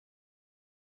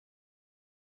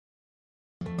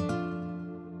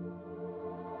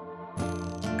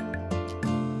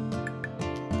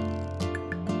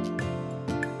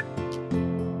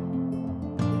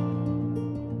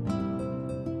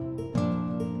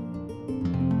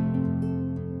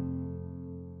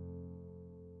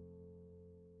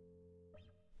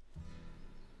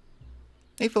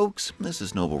Hey folks, this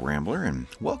is Noble Rambler, and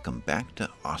welcome back to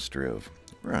Ostriv.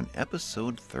 We're on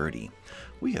episode 30.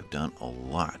 We have done a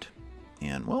lot,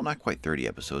 and well, not quite 30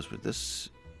 episodes, but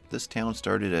this town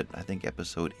started at, I think,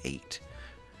 episode 8.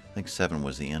 I think 7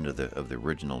 was the end of the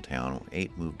original town.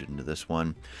 8 moved into this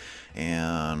one,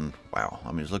 and wow,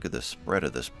 I mean, just look at the spread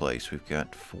of this place. We've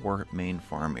got 4 main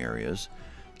farm areas,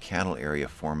 cattle area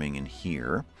forming in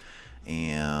here,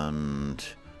 and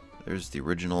there's the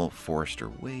original forester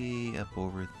way up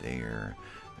over there.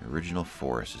 The original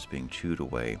forest is being chewed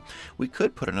away. We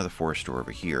could put another forester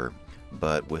over here,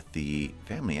 but with the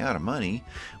family out of money,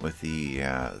 with the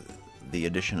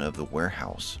addition of the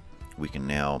warehouse, we can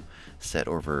now set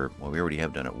over, well, we already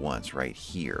have done it once, right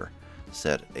here,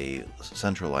 set a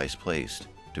centralized place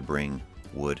to bring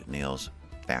wood, nails,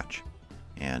 thatch,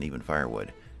 and even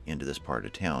firewood into this part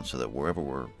of town, so that wherever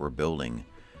we're building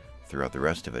throughout the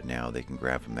rest of it now, they can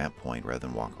grab from that point rather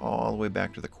than walk all the way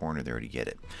back to the corner there to get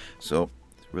it. So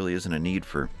there really isn't a need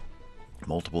for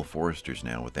multiple foresters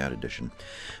now with that addition.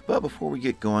 But before we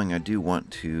get going, I do want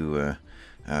to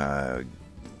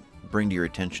bring to your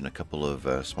attention a couple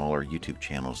of smaller YouTube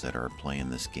channels that are playing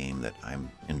this game that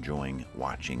I'm enjoying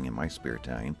watching in my spare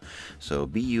time. So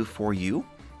BU4U,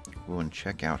 go and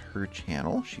check out her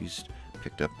channel. She's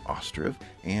picked up Ostriv,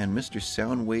 and Mr.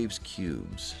 Soundwaves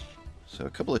Cubes. So a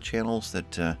couple of channels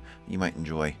that you might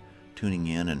enjoy tuning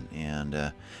in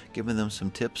and giving them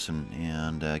some tips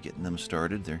and getting them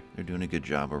started. They're doing a good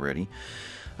job already.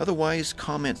 Otherwise,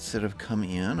 comments that have come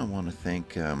in, I want to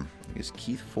thank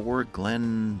Keith Ford,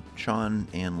 Glenn, Sean,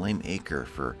 and Lame Acre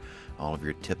for all of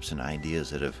your tips and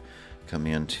ideas that have come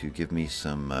in to give me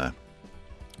some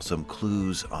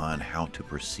clues on how to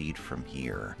proceed from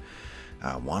here.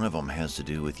 One of them has to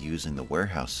do with using the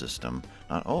warehouse system,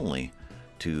 not only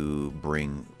to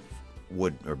bring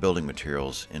wood or building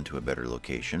materials into a better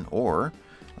location, or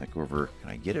like over,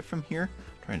 can I get it from here?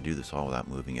 I'm trying to do this all without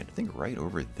moving it. I think right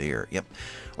over there. Yep.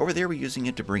 Over there we're using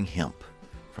it to bring hemp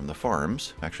from the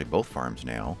farms, actually both farms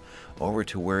now, over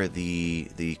to where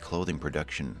the clothing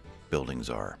production buildings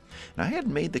are. Now I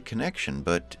hadn't made the connection,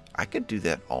 but I could do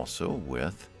that also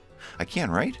with, I can,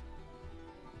 right?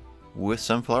 With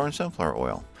sunflower and sunflower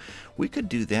oil. We could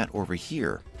do that over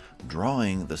here,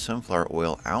 drawing the sunflower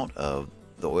oil out of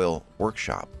the oil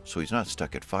workshop so he's not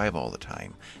stuck at 5 all the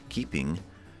time, keeping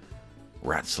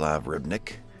Ratslav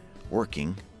Ribnik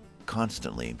working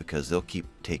constantly, because they'll keep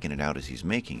taking it out as he's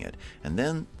making it, and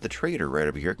then the trader right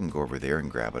over here can go over there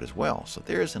and grab it as well. So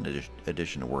there's an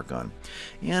addition to work on.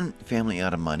 And family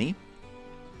out of money,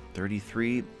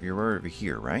 33, you're over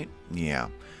here, right? Yeah,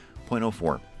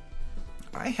 0.04.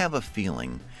 I have a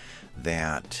feeling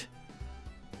that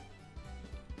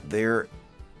they're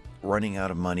running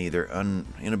out of money, their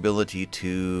inability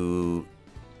to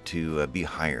be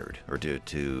hired or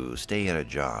to stay at a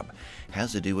job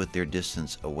has to do with their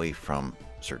distance away from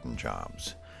certain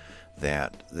jobs.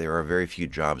 That there are very few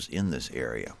jobs in this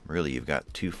area. Really, you've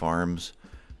got 2 farms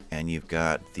and you've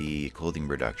got the clothing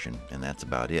production, and that's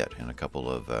about it, and a couple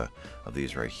of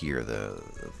these right here,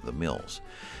 the mills.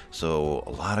 So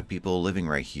a lot of people living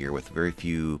right here with very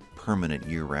few permanent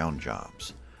year-round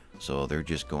jobs. So they're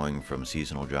just going from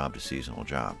seasonal job to seasonal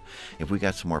job. If we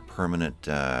got some more permanent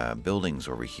buildings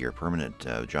over here, permanent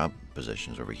job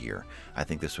positions over here, I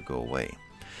think this would go away.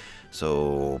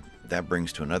 So that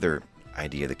brings to another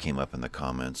idea that came up in the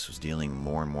comments, was dealing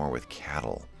more and more with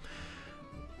cattle.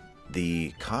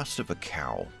 The cost of a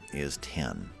cow is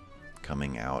 10,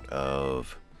 coming out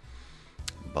of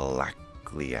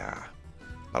Balaklia.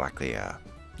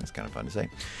 That's kind of fun to say.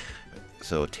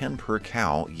 So 10 per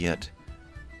cow, yet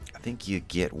I think you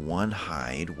get 1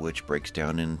 hide, which breaks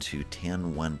down into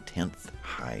 10 1/10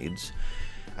 hides.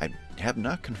 I have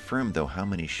not confirmed, though, how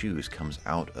many shoes comes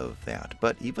out of that.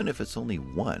 But even if it's only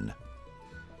one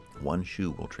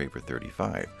shoe will trade for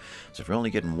 35. So if you're only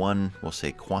getting one, we'll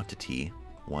say quantity,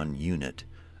 1 unit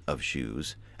of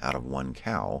shoes out of 1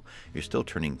 cow, you're still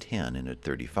turning 10 into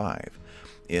 35.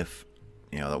 If,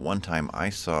 that one time I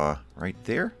saw right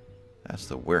there, that's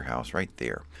the warehouse right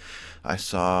there, I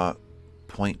saw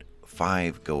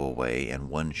 0.5 go away and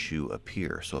 1 shoe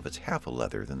appear. So if it's half a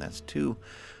leather, then that's 2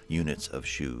 units of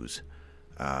shoes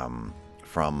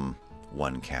from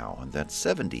 1 cow, and that's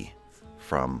 70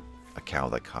 from a cow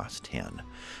that costs 10.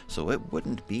 So it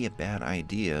wouldn't be a bad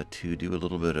idea to do a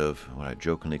little bit of what I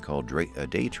jokingly call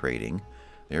day trading.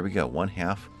 There we go,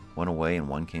 1/2 went away and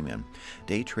 1 came in.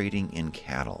 Day trading in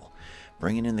cattle,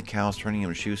 bringing in the cows, turning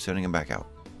them into shoes, sending them back out.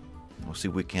 We'll see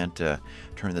if we can't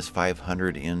turn this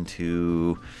 500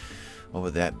 into, what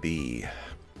would that be,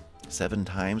 7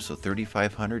 times, so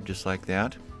 3,500, just like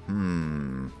that.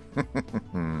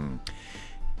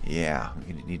 Yeah,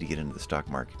 we need to get into the stock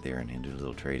market there and do a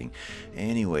little trading.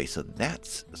 Anyway, so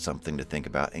that's something to think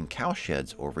about. And cow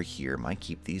sheds over here might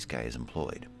keep these guys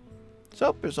employed.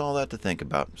 So there's all that to think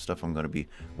about, stuff I'm going to be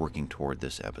working toward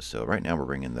this episode. Right now we're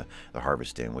bringing the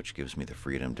harvest in, which gives me the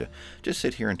freedom to just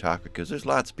sit here and talk, because there's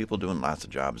lots of people doing lots of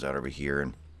jobs out over here,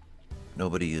 and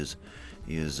nobody is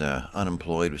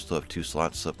unemployed. We still have 2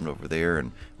 slots up over there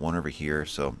and 1 over here,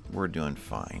 so we're doing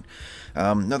fine.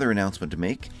 Another announcement to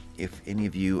make: if any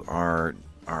of you are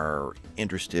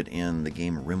interested in the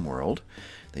game RimWorld,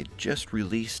 they just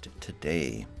released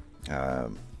today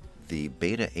the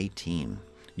beta 18.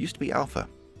 Used to be alpha,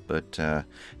 but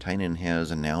Tynan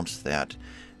has announced that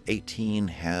 18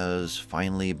 has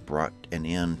finally brought an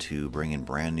end to bringing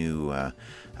brand new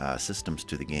systems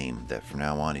to the game, that from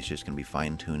now on he's just going to be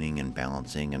fine-tuning and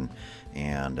balancing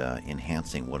and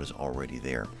enhancing what is already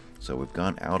there. So we've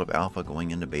gone out of alpha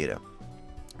going into beta.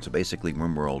 So basically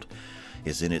RimWorld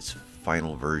is in its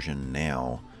final version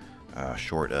now,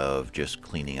 short of just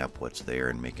cleaning up what's there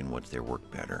and making what's there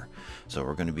work better. So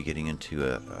we're going to be getting into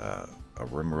a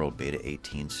RimWorld Beta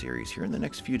 18 series here in the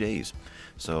next few days.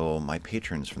 So my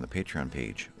patrons from the Patreon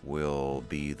page will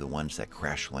be the ones that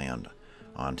crash land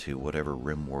onto whatever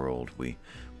RimWorld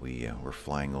we're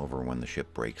flying over when the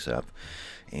ship breaks up,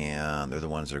 and they're the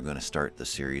ones that are going to start the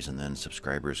series, and then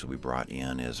subscribers will be brought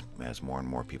in as more and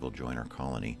more people join our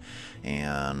colony.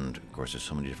 And of course there's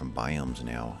so many different biomes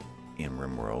now in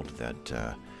RimWorld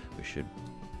that we should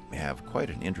have quite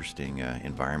an interesting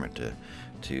environment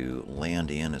to land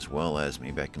in, as well as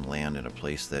maybe I can land in a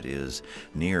place that is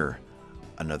near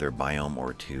another biome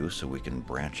or 2, so we can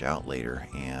branch out later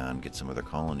and get some other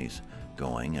colonies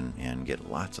going and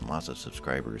get lots and lots of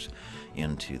subscribers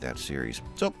into that series.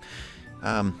 So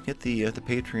hit the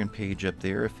Patreon page up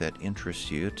there if that interests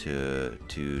you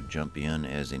to jump in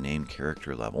as a named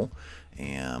character level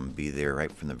and be there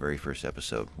right from the very first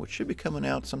episode, which should be coming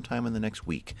out sometime in the next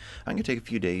week. I'm going to take a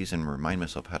few days and remind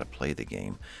myself how to play the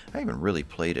game. I haven't really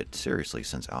played it seriously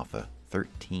since Alpha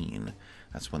 13.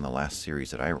 That's when the last series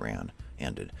that I ran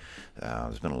ended.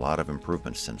 There's been a lot of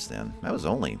improvements since then. That was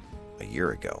only a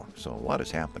year ago, so a lot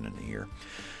has happened in a year.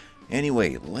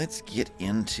 Anyway, let's get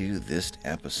into this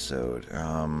episode.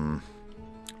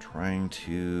 Trying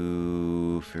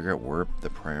to figure out where the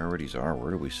priorities are.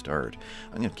 Where do we start?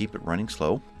 I'm going to keep it running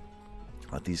slow.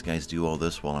 Let these guys do all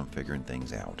this while I'm figuring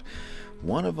things out.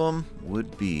 One of them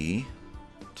would be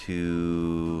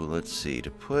to, let's see,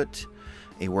 to put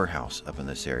a warehouse up in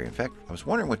this area. In fact, I was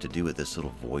wondering what to do with this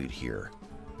little void here.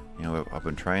 You know, I've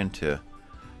been trying to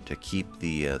keep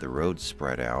the roads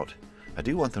spread out. I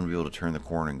do want them to be able to turn the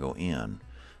corner and go in.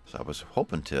 So I was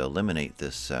hoping to eliminate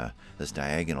this this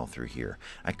diagonal through here.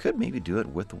 I could maybe do it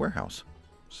with the warehouse.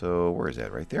 So where is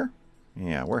that? Right there?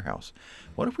 Yeah, warehouse.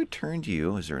 What if we turned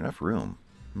you? Is there enough room?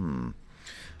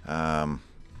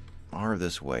 Or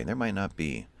this way. There might not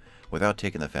be. Without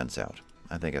taking the fence out.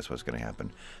 I think that's what's going to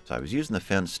happen. So I was using the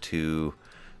fence to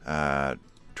try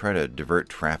to divert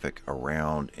traffic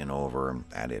around and over.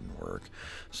 That didn't work.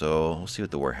 So we'll see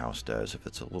what the warehouse does, if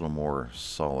it's a little more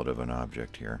solid of an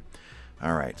object here.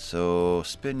 Alright, so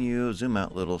spin you, zoom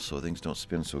out a little so things don't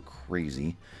spin so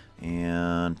crazy,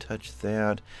 and touch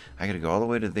that. I gotta go all the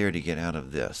way to there to get out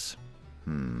of this.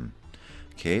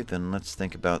 Okay, then let's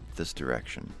think about this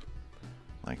direction.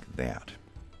 Like that.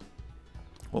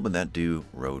 What would that do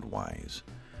road-wise?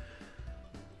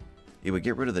 It would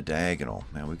get rid of the diagonal.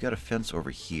 Now we've got a fence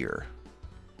over here.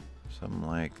 Something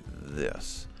like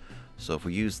this. So if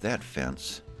we use that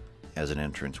fence as an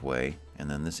entranceway, and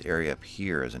then this area up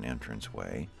here as an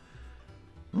entranceway.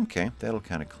 Okay, that'll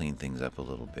kind of clean things up a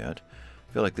little bit.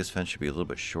 I feel like this fence should be a little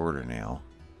bit shorter now.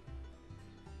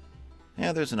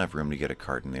 Yeah, there's enough room to get a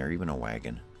cart in there, even a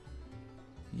wagon.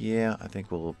 Yeah, I think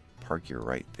we'll park you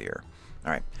right there.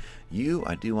 Alright, you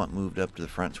I do want moved up to the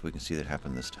front so we can see that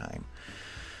happen this time.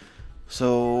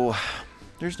 So,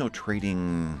 there's no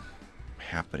trading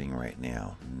happening right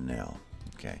now. No.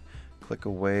 Okay, click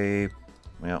away.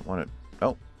 Well, want it.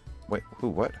 Oh, wait, who,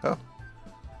 what? Oh.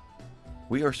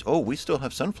 We still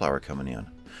have sunflower coming in.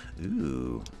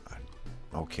 Ooh.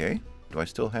 Okay. Do I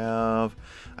still have...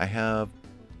 I have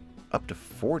up to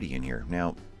 40 in here.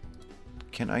 Now,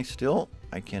 can I still?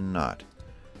 I cannot.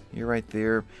 You're right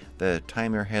there. The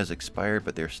timer has expired,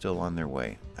 but they're still on their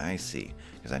way. I see.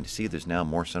 Because I see there's now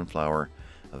more sunflower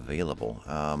available.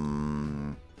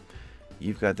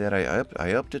 You've got that.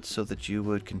 I upped it so that you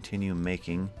would continue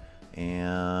making,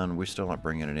 and we're still not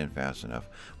bringing it in fast enough.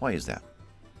 Why is that?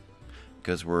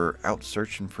 Because we're out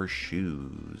searching for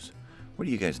shoes. What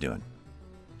are you guys doing?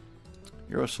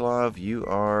 Yaroslav, you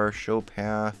are show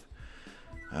path.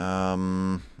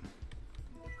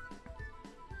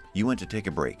 You went to take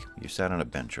a break. You sat on a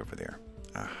bench over there.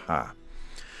 Aha.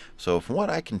 So from what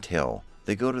I can tell,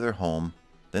 they go to their home,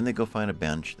 then they go find a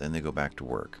bench, then they go back to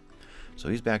work. So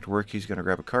he's back to work. He's going to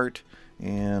grab a cart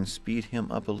and speed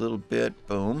him up a little bit.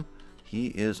 Boom. He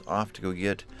is off to go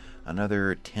get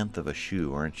another 1/10 of a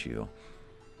shoe, aren't you?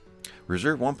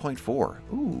 Reserve 1.4.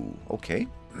 Ooh, okay.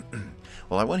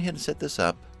 Well, I went ahead and set this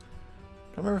up.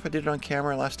 I don't remember if I did it on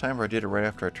camera last time or I did it right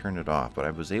after I turned it off, but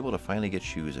I was able to finally get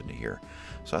shoes into here.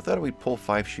 So I thought we'd pull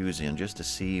 5 shoes in just to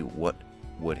see what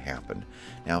would happen.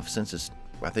 Now, since it's,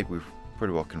 I think we've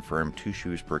pretty well confirmed 2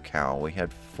 shoes per cow. We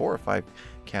had 4 or 5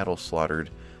 cattle slaughtered.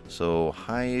 So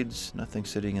hides, nothing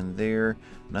sitting in there,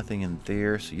 nothing in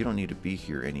there, so you don't need to be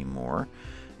here anymore.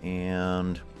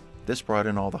 And this brought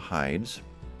in all the hides.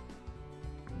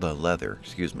 The leather,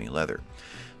 leather.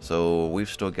 So we've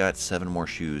still got 7 more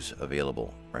shoes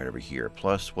available right over here.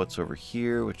 Plus what's over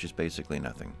here, which is basically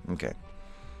nothing. Okay.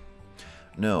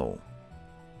 No.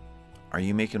 Are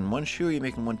you making 1 shoe or are you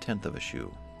making 1/10 of a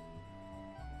shoe?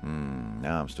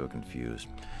 Now I'm still confused.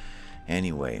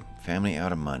 Anyway, family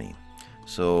out of money.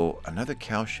 So another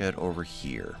cow shed over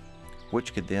here,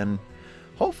 which could then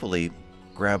hopefully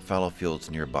grab fallow fields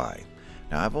nearby.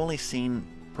 Now I've only seen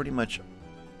pretty much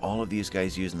all of these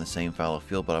guys using the same fallow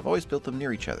field, but I've always built them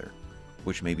near each other,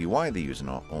 which may be why they're using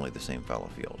only the same fallow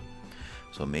field.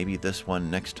 So maybe this one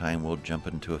next time we'll jump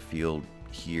into a field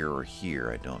here or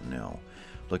here, I don't know.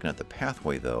 Looking at the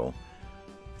pathway though,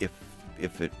 if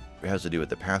it has to do with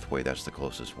the pathway, that's the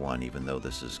closest one, even though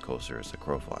this is closer as the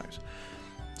crow flies.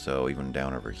 So even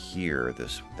down over here,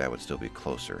 that would still be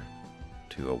closer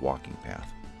to a walking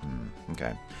path.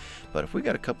 Okay, but if we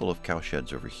got a couple of cow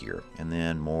sheds over here, and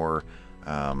then more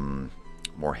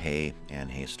hay and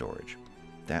hay storage,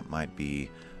 that might be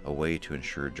a way to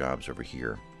ensure jobs over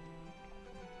here.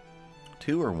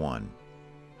 2 or 1?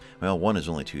 Well, 1 is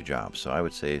only 2 jobs, so I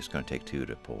would say it's going to take 2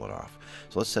 to pull it off.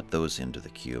 So let's set those into the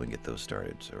queue and get those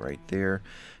started. So right there,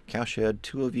 cow shed,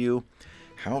 2 of you.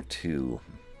 How to?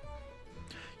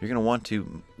 You're going to want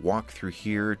to walk through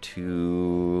here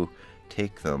to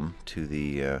take them to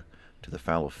the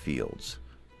fallow fields.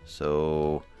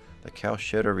 So the cow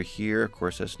shed over here, of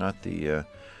course, that's not the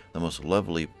most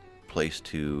lovely place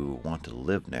to want to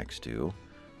live next to.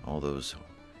 All those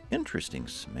interesting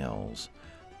smells.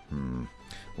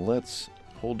 Let's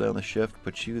hold down the shift,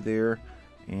 put you there,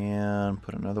 and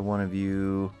put another one of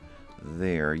you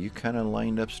there. You kind of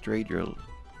lined up straight. I'm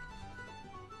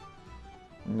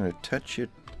going to touch it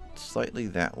slightly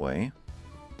that way.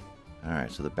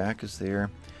 Alright, so the back is there.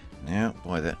 Now,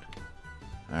 boy, alright,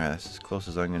 that's as close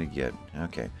as I'm going to get.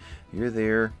 Okay, you're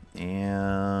there,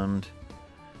 and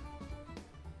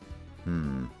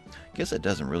guess it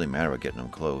doesn't really matter about getting them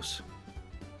close.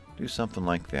 Do something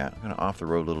like that. I'm going to off the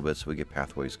road a little bit so we get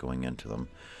pathways going into them.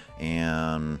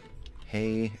 And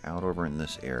hay out over in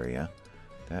this area.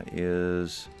 That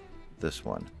is this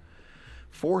one.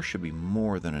 4 should be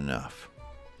more than enough.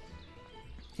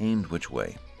 Aimed which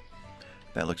way?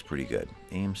 That looks pretty good.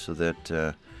 Aim so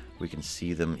that we can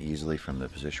see them easily from the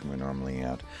position we're normally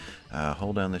at.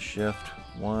 Hold down the shift.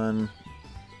 1,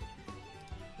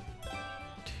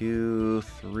 2,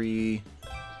 3,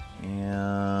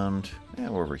 and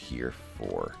we're over here.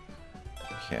 4.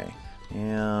 Okay,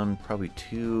 and probably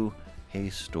 2 hay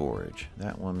storage.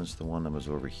 That one is the one that was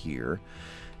over here.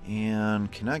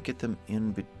 And cannot get them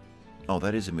in between. Oh,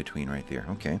 that is in between right there.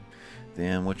 Okay,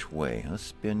 then which way? Let's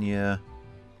spin you.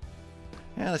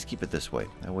 Yeah, let's keep it this way.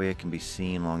 That way it can be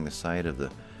seen along the side of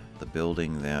the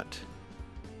building that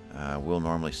we'll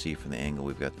normally see from the angle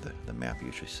we've got the map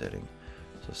usually setting.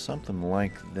 So something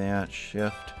like that.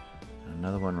 Shift.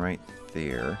 Another one right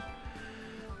there.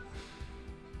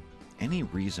 Any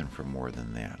reason for more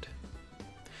than that?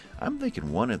 I'm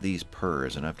thinking 1 of these per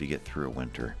is enough to get through a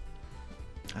winter.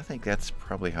 I think that's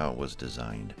probably how it was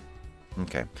designed.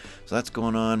 Okay, so that's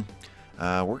going on.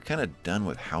 We're kind of done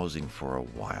with housing for a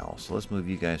while, so let's move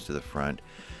you guys to the front.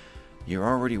 You're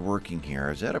already working here.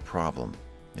 Is that a problem?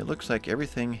 It looks like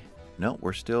everything... No,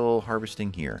 we're still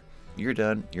harvesting here. You're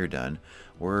done. You're done.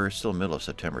 We're still middle of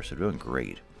September, so doing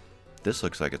great. This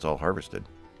looks like it's all harvested.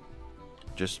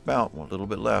 Just about. A little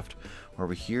bit left.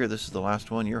 Over here, this is the last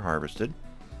one. You're harvested.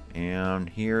 And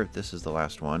here, this is the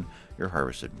last one. You're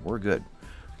harvested. We're good.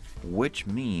 Which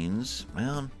means...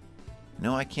 Well,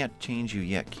 no, I can't change you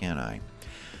yet, can I?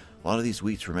 A lot of these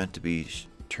wheats were meant to be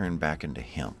turned back into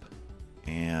hemp.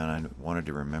 And I wanted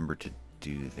to remember to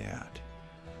do that.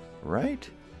 Right?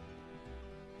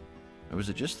 Or was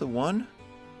it just the one?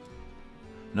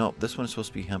 No, this one is supposed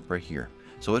to be hemp right here.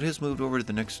 So it has moved over to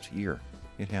the next year.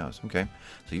 It has. Okay.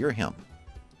 So you're a hemp.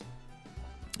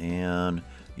 And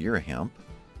you're a hemp.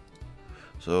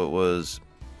 So it was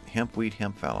hemp, wheat,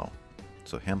 hemp, fallow.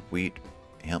 So hemp, wheat,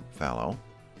 hemp, fallow.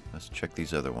 Let's check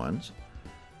these other ones.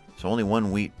 So only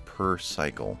 1 wheat per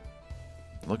cycle.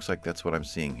 Looks like that's what I'm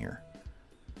seeing here.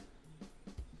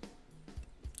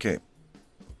 Okay.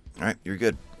 Alright, you're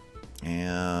good.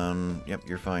 And, yep,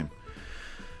 you're fine.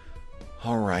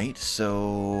 Alright,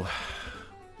 so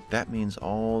that means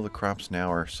all the crops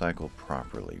now are cycled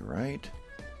properly, right?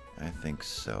 I think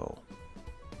so.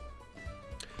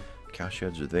 Cow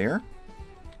sheds are there.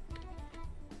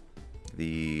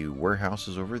 The warehouse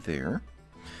is over there.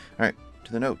 Alright,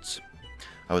 to the notes.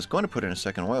 I was going to put in a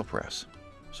second oil press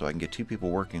so I can get 2 people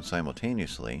working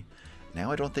simultaneously.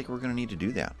 Now I don't think we're going to need to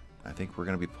do that. I think we're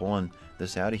going to be pulling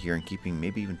this out of here and keeping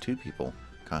maybe even 2 people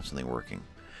constantly working.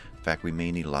 In fact, we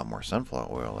may need a lot more sunflower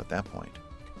oil at that point.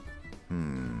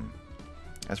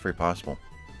 That's very possible.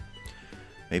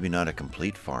 Maybe not a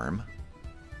complete farm.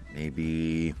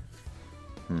 Maybe...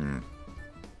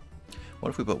 What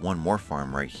if we put one more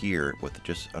farm right here with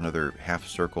just another half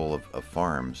circle of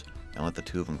farms and let the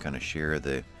 2 of them kind of share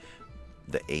the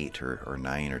 8 or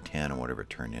 9 or 10 or whatever it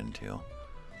turned into? Yeah,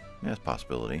 that's a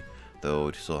possibility. Though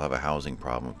we'd still have a housing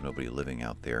problem with nobody living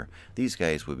out there. These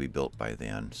guys would be built by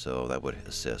then, so that would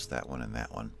assist that one and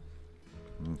that one.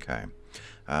 Okay.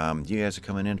 You guys are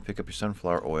coming in to pick up your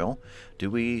sunflower oil.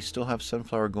 Do we still have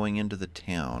sunflower going into the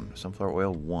town? Sunflower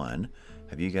oil 1.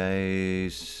 Have you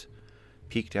guys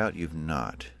peeked out? You've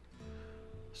not.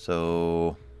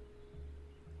 So,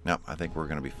 no, I think we're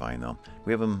going to be fine though.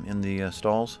 We have them in the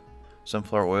stalls.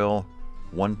 Sunflower oil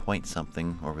 1 point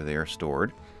something over there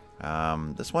stored.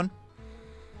 This one?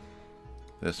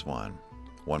 This one.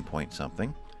 1 point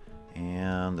something.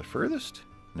 And the furthest?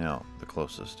 No, the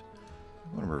closest.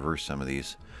 I'm going to reverse some of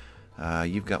these.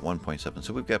 You've got 1.7,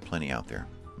 so we've got plenty out there.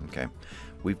 Okay.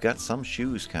 We've got some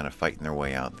shoes kind of fighting their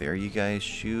way out there. You guys'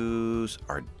 shoes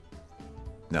are...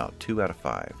 No, 2 out of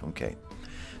 5. Okay.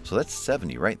 So that's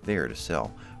 70 right there to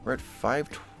sell. We're at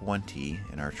 520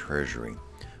 in our treasury.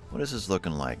 What is this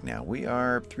looking like now? We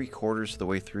are 3/4 of the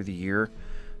way through the year.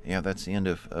 Yeah, that's the end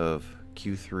of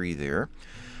Q3 there.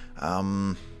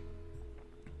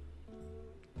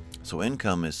 So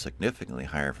income is significantly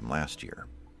higher from last year.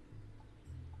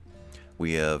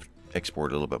 We have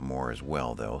exported a little bit more as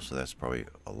well, though, so that's probably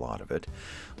a lot of it.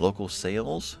 Local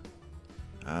sales.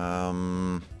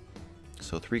 So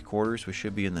 3/4, we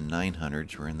should be in the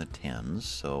 900s. We're in the 10s,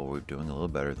 so we're doing a little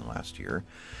better than last year.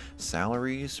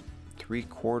 Salaries,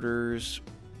 3/4.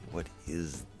 What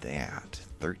is that?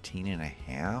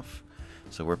 13.5.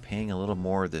 So we're paying a little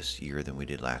more this year than we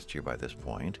did last year by this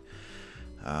point.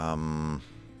 So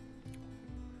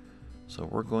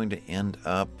we're going to end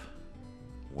up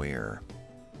where?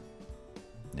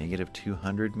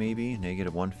 -200 maybe?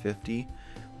 -150?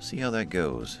 We'll see how that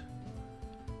goes.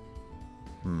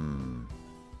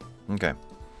 Okay.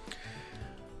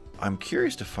 I'm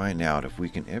curious to find out if we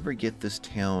can ever get this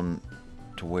town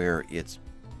to where it's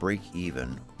break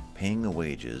even, paying the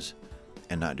wages,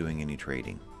 and not doing any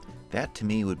trading. That to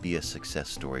me would be a success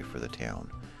story for the town.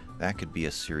 That could be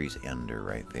a series ender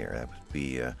right there. That would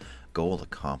be a goal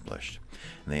accomplished.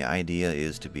 And the idea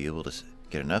is to be able to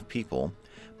get enough people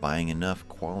buying enough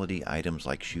quality items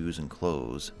like shoes and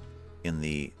clothes in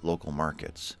the local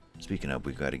markets. Speaking of,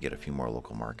 we've got to get a few more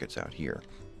local markets out here,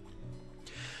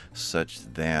 such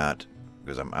that,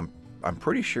 because I'm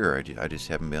pretty sure, I just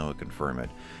haven't been able to confirm it,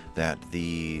 that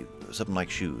something like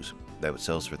shoes that would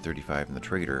sells for 35 in the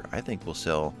trader, I think will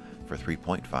sell for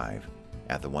 3.5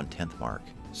 at the 1/10 mark,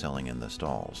 selling in the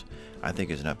stalls. I think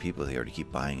there's enough people there to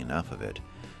keep buying enough of it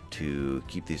to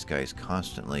keep these guys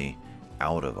constantly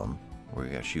out of them. Where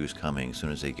we got shoes coming, as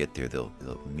soon as they get there, they'll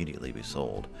immediately be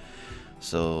sold.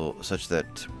 So such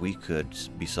that we could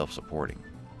be self-supporting.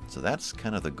 So that's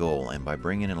kind of the goal. And by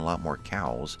bringing in a lot more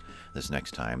cows this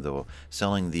next time, though,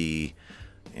 selling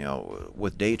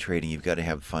with day trading, you've got to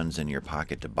have funds in your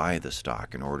pocket to buy the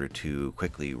stock in order to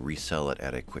quickly resell it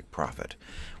at a quick profit.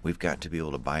 We've got to be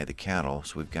able to buy the cattle,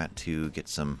 so we've got to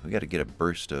get a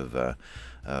burst of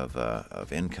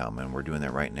income, and we're doing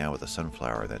that right now with the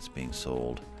sunflower that's being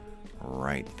sold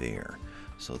right there.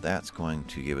 So that's going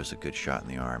to give us a good shot in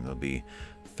the arm. There'll be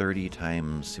 30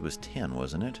 times, it was 10,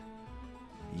 wasn't it?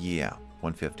 Yeah,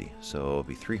 150. So it'll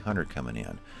be 300 coming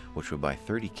in, which would buy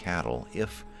 30 cattle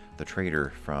if the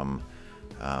trader from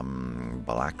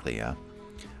Balaklia,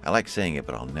 I like saying it,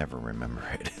 but I'll never remember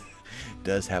it,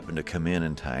 does happen to come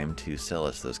in time to sell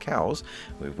us those cows,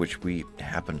 which we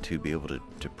happen to be able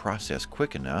to process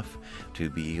quick enough to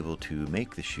be able to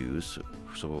make the shoes.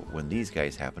 So when these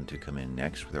guys happen to come in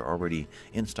next, they're already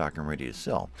in stock and ready to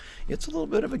sell. It's a little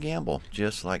bit of a gamble,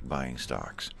 just like buying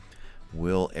stocks.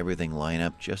 Will everything line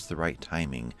up just the right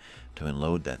timing to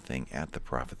unload that thing at the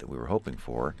profit that we were hoping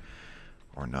for,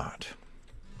 or not?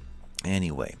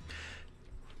 Anyway,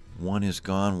 one is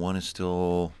gone, one is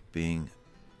still being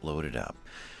loaded up.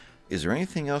 Is there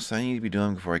anything else I need to be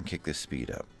doing before I can kick this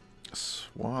speed up?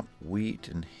 Swap wheat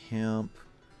and hemp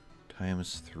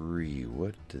times 3.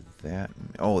 What did that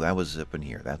mean? Oh, that was up in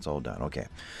here. That's all done. Okay.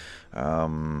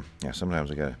 Yeah,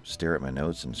 sometimes I gotta stare at my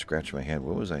notes and scratch my head.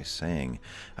 What was I saying?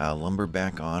 Lumber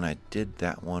back on. I did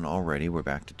that one already. We're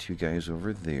back to 2 guys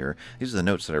over there. These are the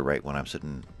notes that I write when I'm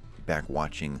sitting back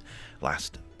watching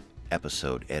last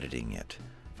episode, editing it,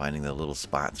 finding the little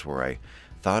spots where I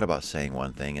thought about saying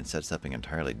one thing and said something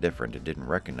entirely different and didn't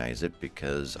recognize it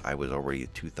because I was already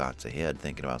 2 thoughts ahead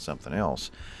thinking about something else.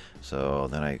 So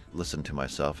then I listen to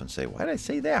myself and say, why did I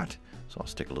say that? So I'll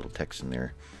stick a little text in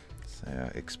there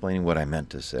explaining what I meant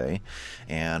to say.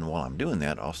 And while I'm doing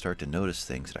that, I'll start to notice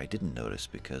things that I didn't notice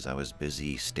because I was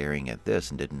busy staring at this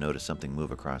and didn't notice something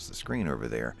move across the screen over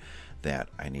there that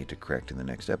I need to correct in the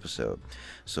next episode.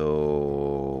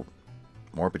 So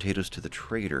more potatoes to the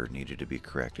trader needed to be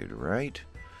corrected, right?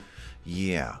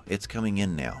 Yeah, it's coming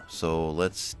in now. So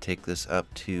let's take this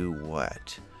up to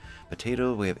what?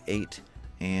 Potato, we have 8,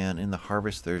 and in the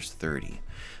harvest there's 30.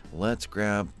 Let's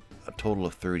grab a total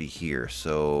of 30 here,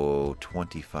 so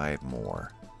 25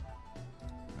 more.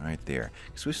 Right there.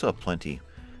 Because we still have plenty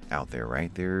out there,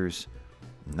 right? There's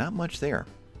not much there.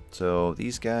 So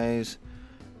these guys,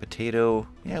 potato,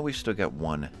 yeah, we've still got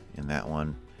 1 in that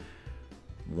one.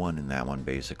 1 in that one,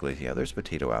 basically. Yeah, there's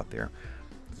potato out there.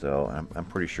 So I'm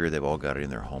pretty sure they've all got it in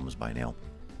their homes by now.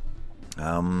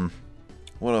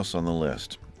 What else on the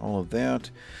list? All of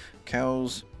that.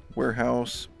 Cows,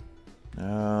 warehouse.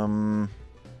 I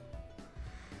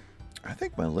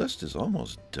think my list is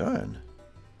almost done.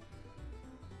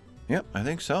 Yep, I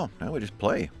think so. Now we just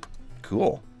play.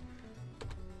 Cool.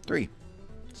 3.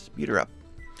 Speed her up.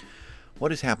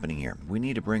 What is happening here? We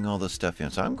need to bring all this stuff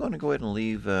in. So I'm going to go ahead and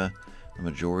leave the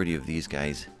majority of these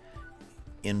guys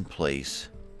in place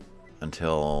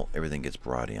until everything gets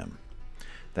brought in.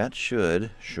 That should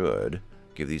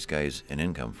give these guys an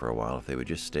income for a while if they would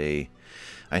just stay.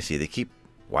 I see they keep,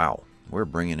 wow, we're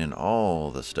bringing in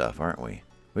all the stuff, aren't we?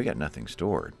 We got nothing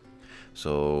stored.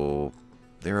 So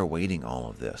they're awaiting all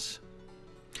of this.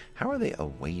 How are they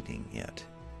awaiting it?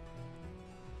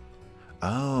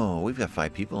 Oh, we've got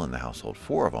 5 people in the household.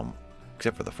 4 of them,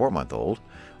 except for the 4-month-old,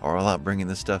 are all out bringing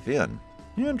this stuff in.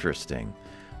 Interesting.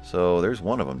 So there's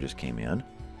one of them just came in.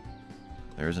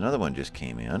 There's another one just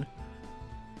came in.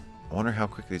 I wonder how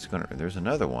quickly it's going to... There's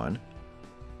another one.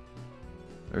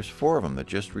 There's 4 of them that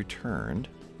just returned.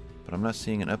 But I'm not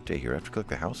seeing an update here. I have to click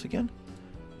the house again?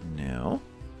 No.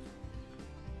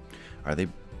 Are they...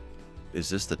 Is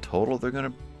this the total they're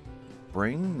going to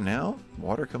bring now?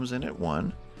 Water comes in at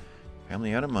 1.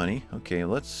 Family out of money. Okay,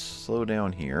 let's slow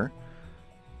down here.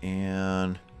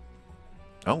 And...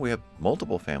 Oh, we have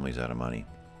multiple families out of money.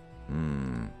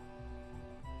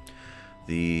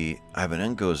 The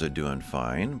Ivanenko's are doing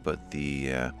fine, but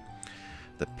the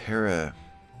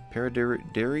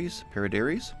Paradaries,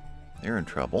 they're in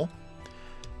trouble.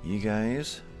 You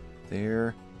guys,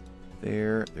 they're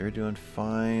doing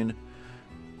fine.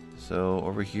 So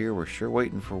over here, we're sure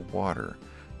waiting for water.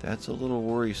 That's a little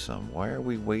worrisome. Why are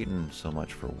we waiting so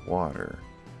much for water?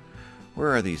 Where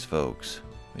are these folks?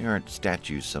 They aren't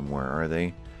statues somewhere, are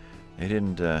they? They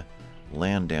didn't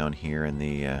land down here in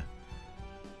the...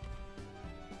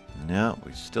 No,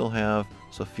 we still have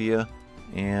Sophia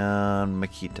and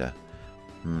Makita.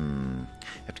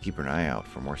 Have to keep an eye out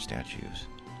for more statues.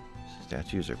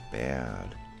 Statues are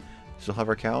bad. Still have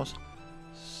our cows?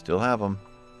 Still have them.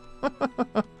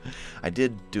 I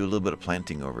did do a little bit of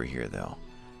planting over here, though.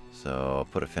 So I'll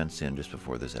put a fence in just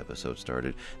before this episode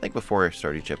started. I think before I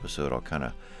start each episode, I'll kind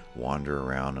of wander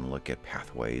around and look at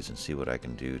pathways and see what I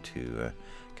can do to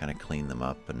kind of clean them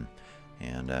up and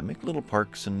make little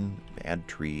parks and add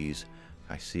trees.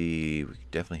 I see we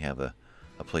definitely have a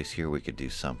place here we could do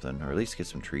something, or at least get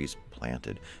some trees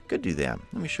planted. Could do that.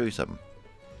 Let me show you something.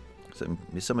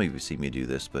 Some of you see me do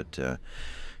this, but of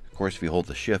course if you hold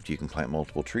the shift you can plant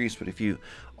multiple trees, but if you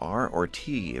R or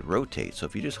T, it rotates. So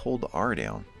if you just hold the R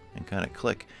down and kind of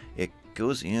click, it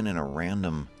goes in a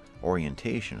random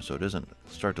orientation, so it doesn't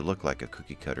start to look like a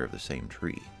cookie cutter of the same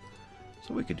tree.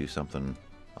 So we could do something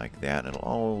like that. It'll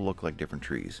all look like different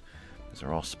trees because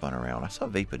they're all spun around. I saw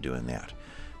Vapa doing that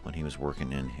when he was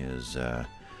working in his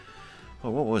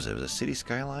what was it? Was it a City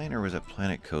Skyline or was it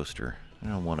Planet Coaster? I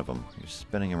don't know, one of them. He was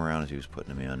spinning them around as he was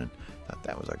putting them in, and thought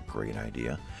that was a great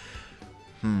idea.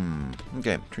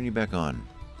 Okay, turn you back on.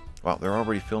 Wow, they're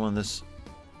already filling this.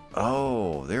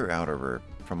 Oh, they're out of her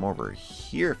from over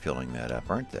here filling that up,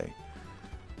 aren't they?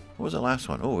 What was the last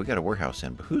one? Oh, we got a warehouse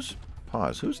in, but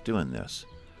who's doing this?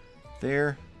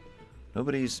 There.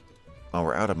 Nobody's... Oh,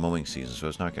 we're out of mowing season, so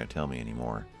it's not going to tell me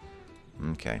anymore.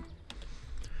 Okay.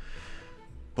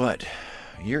 But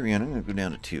you're in. I'm going to go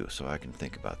down to 2 so I can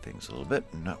think about things a little bit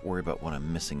and not worry about what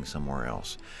I'm missing somewhere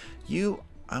else.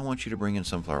 I want you to bring in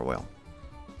sunflower oil.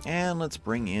 And let's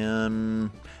bring in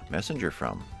messenger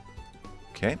from.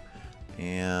 Okay.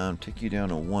 And take you down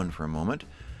to 1 for a moment.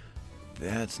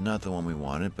 That's not the one we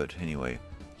wanted, but anyway.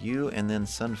 You and then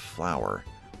sunflower.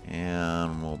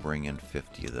 And we'll bring in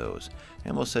 50 of those.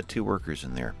 And we'll set 2 workers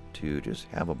in there to just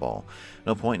have a ball.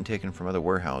 No point in taking from other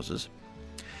warehouses.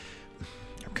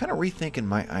 I'm kind of rethinking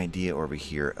my idea over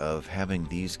here of having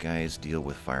these guys deal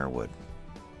with firewood.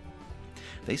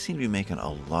 They seem to be making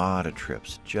a lot of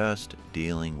trips just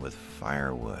dealing with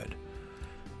firewood.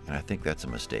 And I think that's a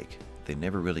mistake. They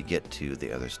never really get to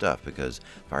the other stuff because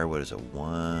firewood is a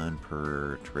 1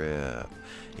 per trip.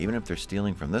 Even if they're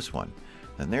stealing from this one,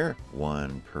 then they're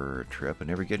 1 per trip and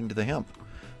never getting to the hemp.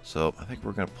 So I think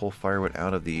we're going to pull firewood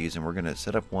out of these and we're going to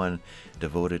set up one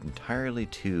devoted entirely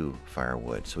to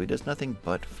firewood. So he does nothing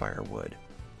but firewood.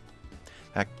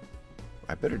 In fact,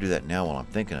 I better do that now while I'm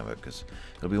thinking of it because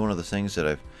it'll be one of those things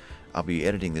that I'll be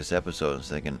editing this episode and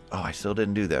thinking, oh, I still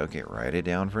didn't do that. Okay, write it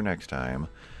down for next time.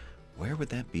 Where would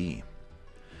that be?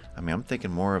 I mean, I'm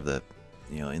thinking more of the,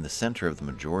 in the center of the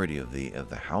majority of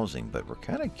the housing, but we're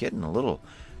kind of getting a little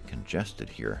congested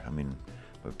here. I mean,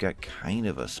 we've got kind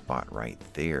of a spot right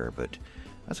there, but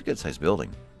that's a good-sized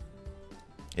building.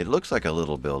 It looks like a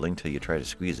little building till you try to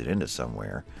squeeze it into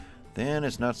somewhere. Then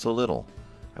it's not so little.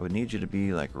 I would need you to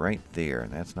be like right there,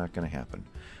 and that's not going to happen.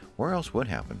 Where else would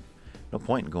happen? No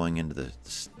point in going into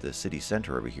the city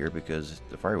center over here because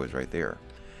the firewood's right there.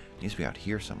 It needs to be out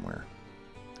here somewhere.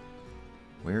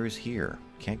 Where is here?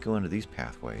 Can't go into these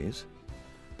pathways.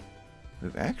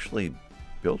 We've actually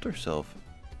built ourselves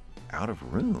out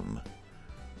of room.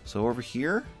 So over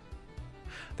here,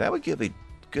 that would give a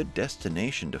good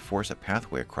destination to force a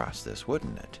pathway across this,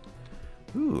 wouldn't it?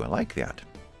 Ooh, I like that.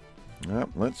 Well,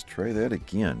 let's try that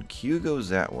again. Q goes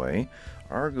that way,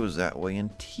 R goes that way,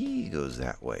 and T goes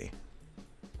that way.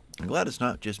 I'm glad it's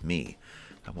not just me.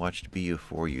 I've watched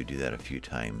BU4U do that a few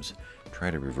times. Try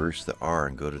to reverse the R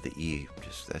and go to the E.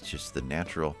 That's just the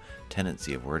natural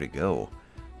tendency of where to go.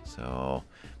 So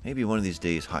maybe one of these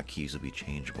days hotkeys will be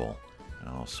changeable. And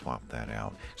I'll swap that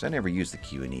out. Because I never use the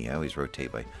Q and E. I always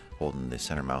rotate by holding the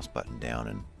center mouse button down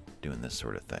and doing this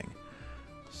sort of thing.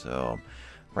 So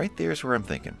right there's where I'm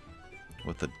thinking.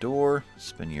 With the door,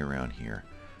 spin you around here.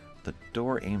 The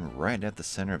door aimed right at the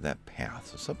center of that path.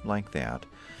 So something like that.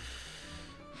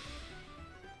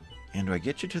 And do I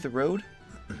get you to the road?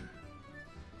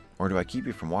 Or do I keep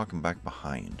you from walking back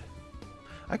behind?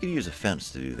 I could use a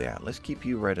fence to do that. Let's keep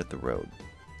you right at the road.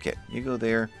 Okay, you go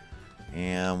there.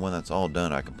 And when that's all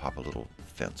done, I can pop a little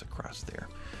fence across there.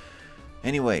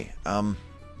 Anyway,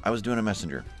 I was doing a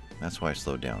messenger. That's why I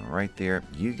slowed down. Right there,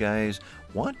 you guys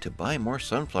want to buy more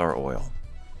sunflower oil.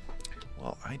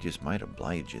 Well, I just might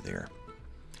oblige you there.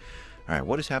 All right,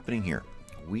 what is happening here?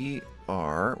 We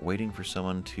are waiting for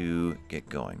someone to get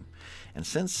going. And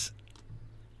since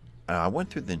I went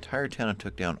through the entire town and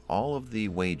took down all of the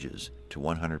wages to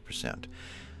 100%.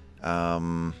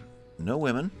 No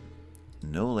women,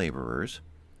 no laborers,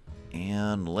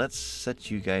 and let's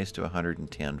set you guys to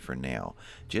 110 for now,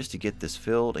 just to get this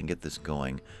filled and get this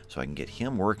going so I can get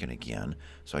him working again,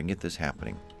 so I can get this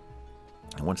happening.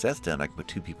 And once that's done, I can put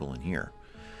 2 people in here.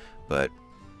 But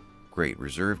great,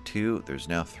 reserve 2. There's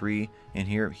now 3 in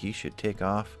here. He should take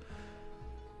off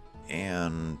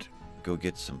and go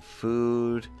get some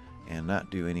food and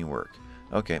not do any work.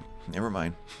 Okay, never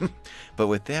mind. But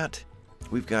with that,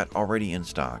 we've got already in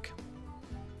stock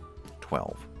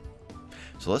 12.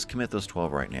 So let's commit those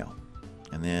 12 right now.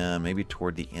 And then maybe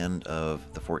toward the end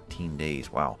of the 14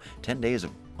 days. Wow,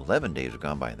 11 days have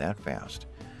gone by that fast.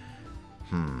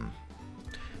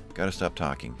 Gotta stop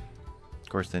talking. Of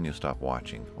course, then you'll stop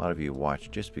watching. A lot of you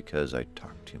watch just because I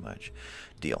talk too much.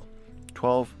 Deal.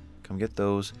 12, come get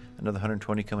those. Another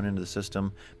 120 coming into the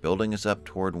system. Building us up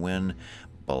toward when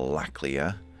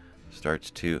Balaklia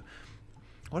starts to...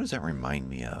 What does that remind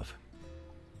me of?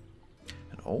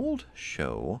 An old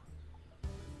show?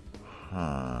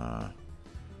 Well,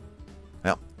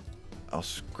 I'll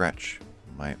scratch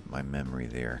my memory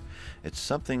there. It's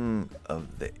something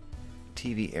of the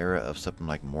TV era of something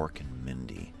like Mork and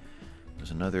Mindy.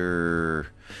 There's another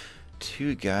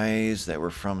 2 guys that were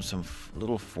from some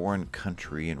little foreign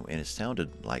country, and it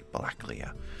sounded like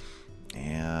Balaklia.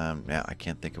 And now I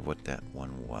can't think of what that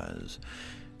one was.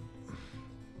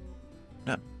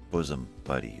 Not bosom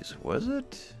buddies, was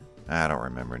it? I don't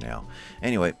remember now.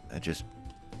 Anyway, I just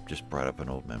brought up an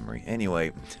old memory.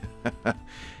 Anyway,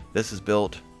 this is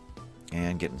built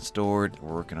and getting stored.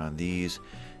 We're working on these,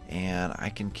 and I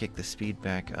can kick the speed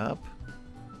back up.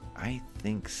 I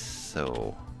think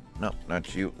so. No,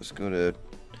 not you. Let's go to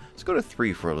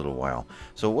 3 for a little while.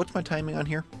 So what's my timing on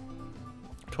here?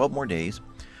 12 more days,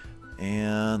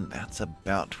 and that's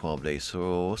about 12 days.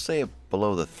 So we'll say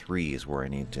below the 3 is where I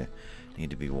need to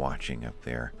be watching up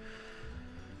there.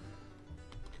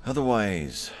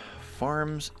 Otherwise,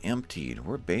 farms emptied.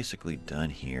 We're basically done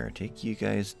here. Take you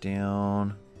guys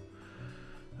down.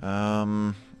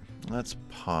 Let's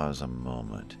pause a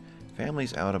moment.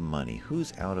 Family's out of money.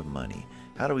 Who's out of money?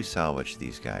 How do we salvage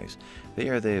these guys? They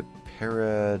are the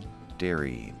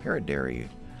Paradary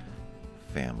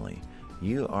family.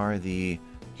 You are the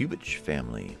Hubich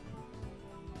family.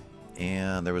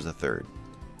 And there was a third.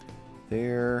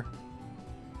 There.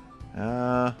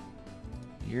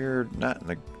 You're not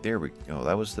like, there we go.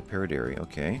 That was the Paradary.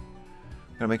 Okay.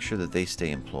 I'm gonna make sure that they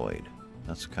stay employed.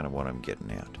 That's kind of what I'm getting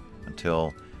at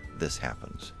until this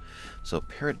happens. So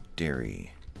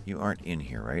Paradary, you aren't in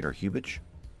here, right? Or Hubich?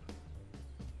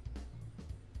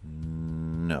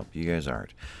 Nope, you guys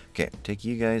aren't. Okay, take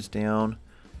you guys down,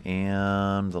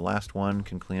 and the last one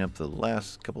can clean up the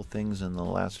last couple things in the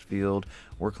last field.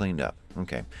 We're cleaned up.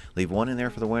 Okay, leave one in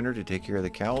there for the winter to take care of the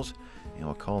cows, and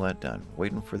we'll call that done.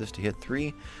 Waiting for this to hit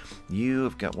 3. You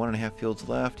have got 1.5 fields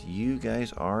left. You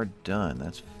guys are done.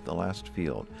 That's the last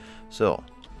field. So,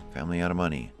 family out of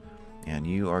money. And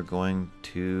you are going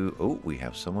to... Oh, we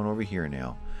have someone over here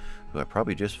now who I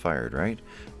probably just fired, right?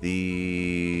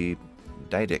 The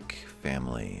Didic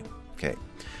family. Okay,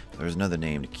 there's another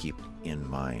name to keep in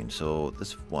mind. So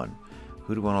this one,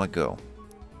 who do we want to let go?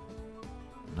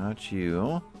 Not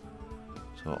you.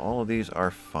 So all of these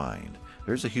are fine.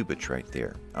 There's a Hubich right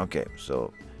there. Okay,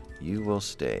 so you will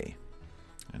stay.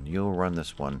 And you'll run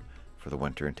this one for the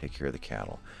winter and take care of the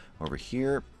cattle. Over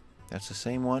here, that's the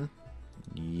same one.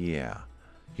 Yeah,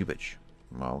 Hubich.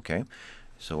 Okay,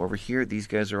 so over here, these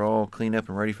guys are all cleaned up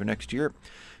and ready for next year.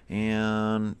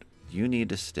 And you need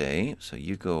to stay, so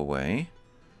you go away.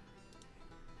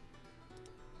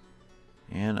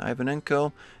 And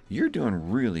Ivanenko, you're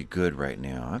doing really good right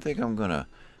now. I think I'm going to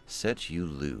set you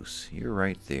loose. You're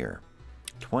right there.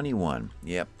 21.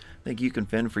 Yep, I think you can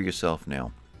fend for yourself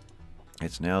now.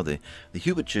 It's now the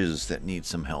Hubiches that need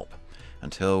some help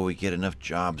until we get enough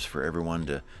jobs for everyone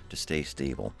to stay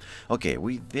stable. Okay,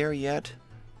 we there yet?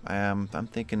 I'm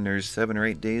thinking there's 7 or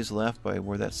 8 days left by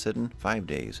where that's sitting. 5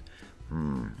 days.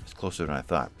 It's closer than I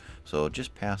thought. So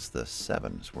just past the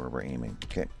 7 is where we're aiming.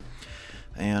 Okay.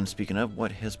 And speaking of,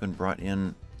 what has been brought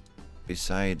in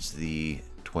besides the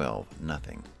 12?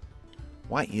 Nothing.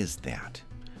 Why is that?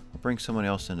 We'll bring someone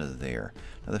else into there.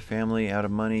 Another family out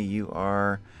of money. You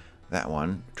are that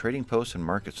one. Trading post and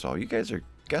market stall. You guys are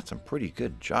got some pretty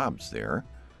good jobs there.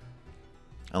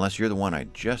 Unless you're the one I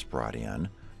just brought in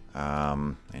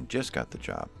and just got the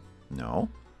job. No.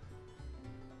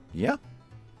 Yeah.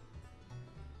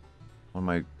 What am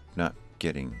I not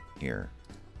getting here?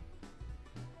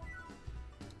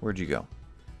 Where'd you go?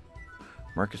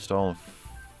 Market stall.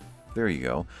 There you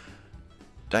go.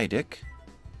 Didic.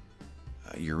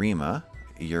 Urema.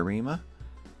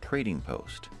 Trading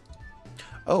post.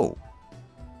 Oh.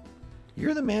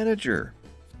 You're the manager.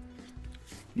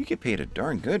 You get paid a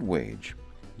darn good wage.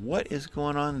 What is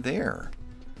going on there?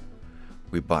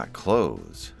 We bought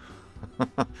clothes.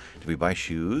 Did we buy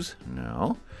shoes?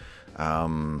 No.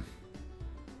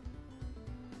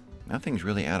 Nothing's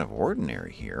really out of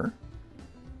ordinary here.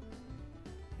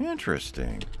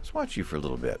 Interesting. Let's watch you for a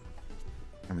little bit.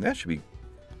 I mean, that should be...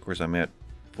 Of course, I'm at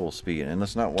full speed. And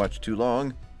let's not watch too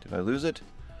long. Did I lose it?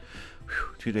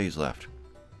 Whew, 2 days left.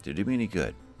 Did it do me any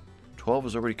good? 12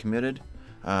 is already committed.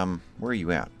 Where are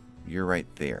you at? You're right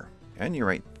there. And you're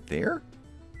right there?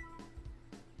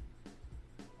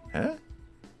 Huh?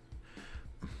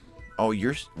 Oh,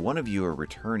 one of you are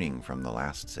returning from the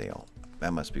last sale.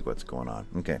 That must be what's going on.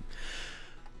 Okay.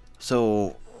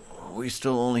 So, we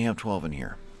still only have 12 in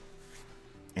here.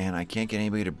 And I can't get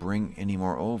anybody to bring any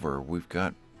more over. We've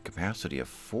got capacity of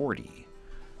 40.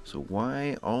 So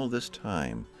why all this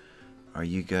time are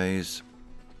you guys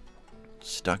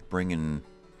stuck bringing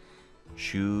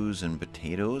shoes and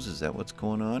potatoes? Is that what's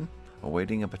going on?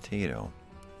 Awaiting a potato.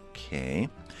 Okay.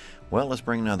 Well, let's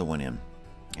bring another one in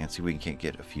and see if we can't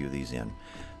get a few of these in.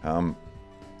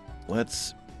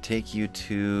 Let's take you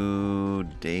to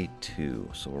day 2.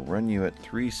 So we'll run you at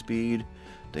 3 speed.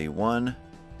 Day 1.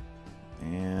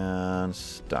 And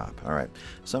stop. All right.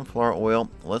 Sunflower oil.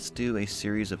 Let's do a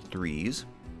series of 3s.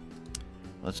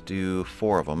 Let's do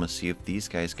 4 of them and see if these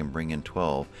guys can bring in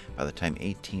 12 by the time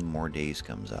 18 more days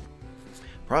comes up.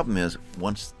 Problem is,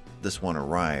 once this one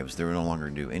arrives, they're no longer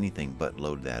do anything but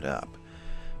load that up.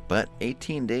 But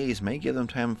 18 days may give them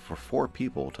time for 4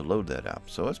 people to load that up,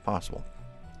 so it's possible.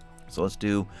 So let's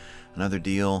do another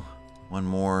deal, 1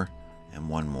 more, and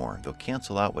 1 more. They'll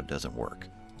cancel out what doesn't work,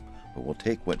 but we'll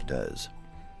take what does.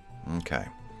 Okay.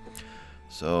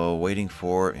 So waiting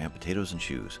for potatoes and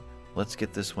shoes. Let's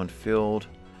get this one filled.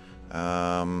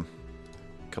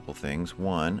 Couple things.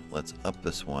 One, let's up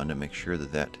this one to make sure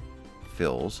that that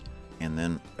fills. And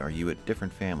then, are you a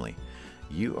different family?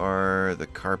 You are the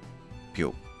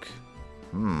Carpioke.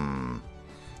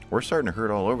 We're starting to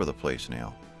hurt all over the place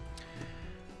now.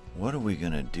 What are we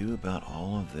going to do about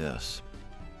all of this?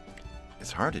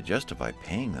 It's hard to justify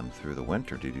paying them through the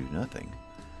winter to do nothing.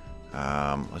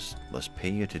 Let's pay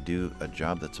you to do a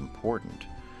job that's important.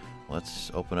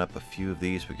 Let's open up a few of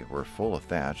these. We're full of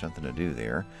thatch, nothing to do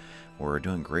there. We're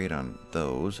doing great on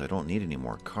those. I don't need any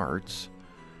more carts.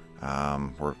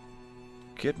 We're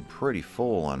getting pretty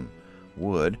full on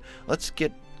wood. Let's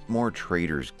get more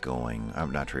traders going.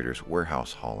 Not traders,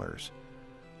 warehouse haulers.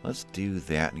 Let's do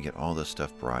that and get all this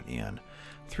stuff brought in.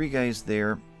 3 guys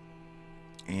there.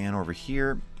 And over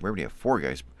here, we already have 4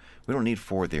 guys. We don't need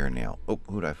 4 there now. Oh,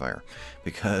 who'd I fire?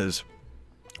 Because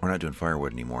we're not doing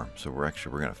firewood anymore. So we're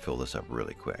going to fill this up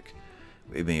really quick.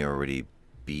 It may already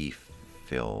be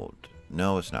filled.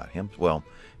 No, it's not. Hemp. Well,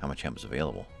 how much hemp is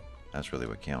available? That's really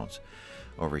what counts.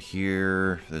 Over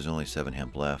here, there's only 7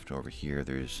 hemp left. Over here,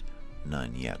 there's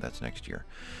none yet. That's next year.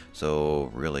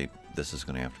 So really, this is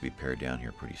going to have to be pared down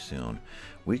here pretty soon.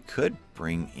 We could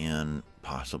bring in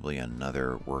possibly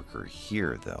another worker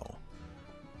here, though.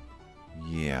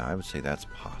 Yeah, I would say that's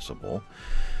possible.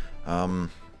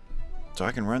 So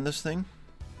I can run this thing?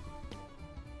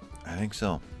 I think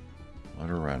so. Let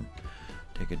her run.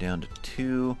 Take it down to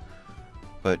 2.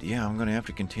 But yeah, I'm going to have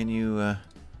to continue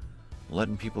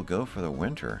letting people go for the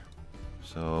winter.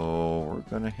 So we're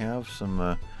going to have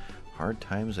some hard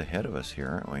times ahead of us here,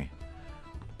 aren't we?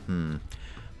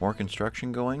 More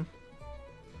construction going?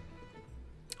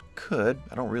 Could.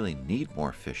 I don't really need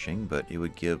more fishing, but it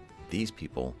would give these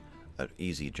people an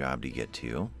easy job to get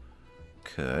to.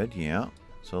 Could, yeah.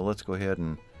 So let's go ahead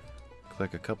and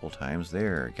click a couple times.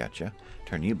 There, gotcha.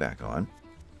 Turn you back on.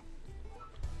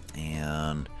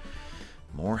 And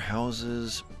more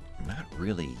houses? Not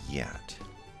really yet.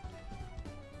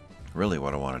 Really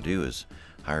what I want to do is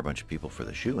hire a bunch of people for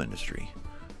the shoe industry.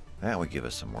 That would give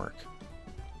us some work.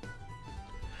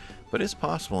 But it's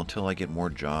possible until I get more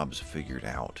jobs figured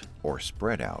out or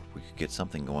spread out. We could get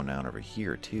something going on over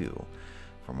here too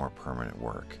for more permanent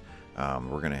work.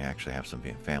 We're going to actually have some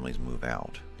families move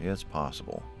out. Yeah, it's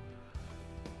possible.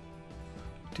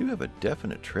 Do have a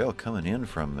definite trail coming in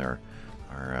from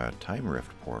our time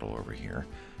rift portal over here.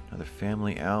 Another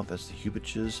family out. That's the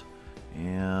Hubiches.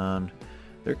 And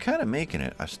they're kind of making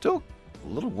it. I'm still a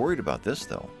little worried about this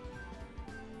though.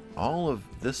 All of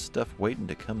this stuff waiting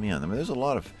to come in. I mean, there's a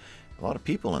lot of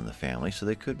people in the family, so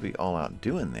they could be all out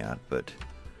doing that, but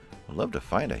I'd love to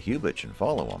find a Hubich and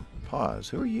follow them. Pause.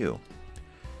 Who are you?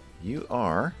 You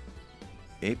are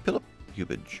a Philip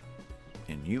Hubich,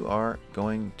 and you are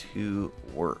going to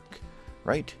work,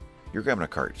 right? You're grabbing a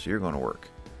cart, so you're going to work,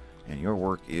 and your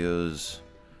work is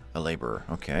a laborer.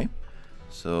 Okay,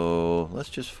 so let's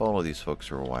just follow these folks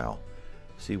for a while,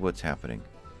 see what's happening.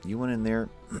 You went in there.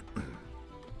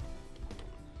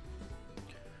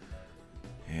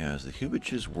 As the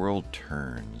Hubich's world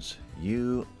turns,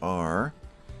 you are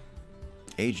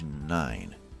age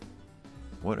 9.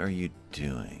 What are you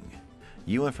doing?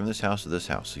 You went from this house to this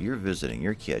house, so you're visiting.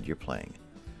 You're a kid. You're playing.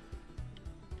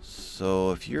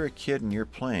 So if you're a kid and you're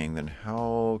playing, then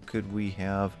how could we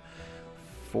have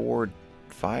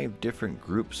 5 different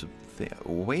groups of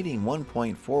waiting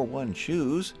 1.41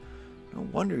 shoes? No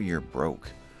wonder you're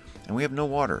broke. And we have no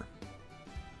water.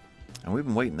 And we've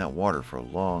been waiting that water for a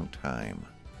long time.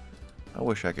 I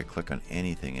wish I could click on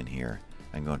anything in here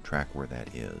and go and track where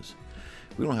that is.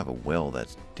 We don't have a well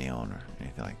that's down or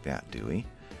anything like that, do we?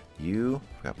 You've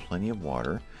got plenty of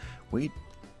water. We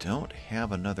don't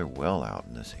have another well out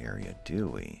in this area, do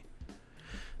we?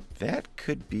 That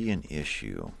could be an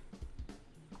issue.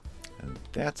 And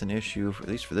that's an issue, at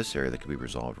least for this area, that could be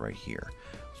resolved right here.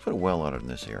 Let's put a well out in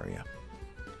this area.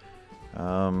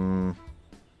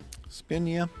 Spin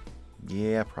ya?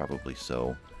 Yeah, probably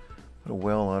so. Put a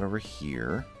well out over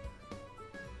here.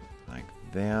 Like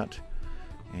that.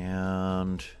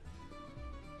 And...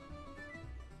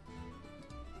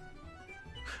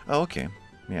 oh, okay.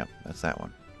 Yeah, that's that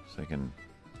one. So I can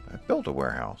I built a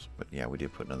warehouse, but yeah, we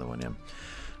did put another one in.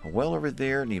 A well over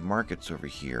there, need markets over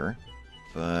here.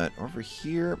 But over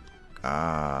here,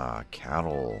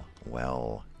 cattle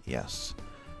well, yes.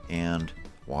 And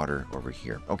water over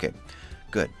here. Okay,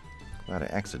 good. Glad I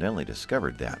accidentally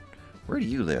discovered that. Where do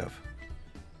you live?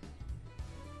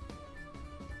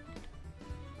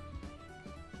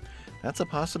 That's a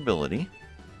possibility.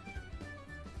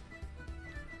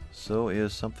 So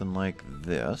is something like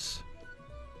this.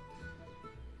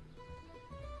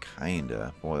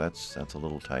 Kinda. Boy, that's a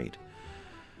little tight.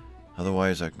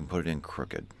 Otherwise, I can put it in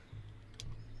crooked.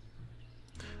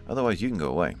 Otherwise, you can go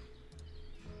away.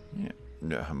 Yeah.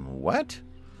 What?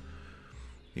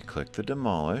 You click the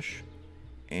demolish,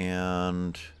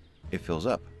 and it fills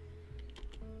up.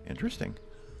 Interesting.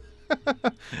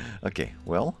 Okay,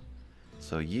 well,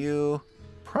 so you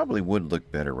probably would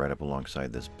look better right up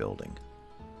alongside this building.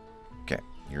 Okay,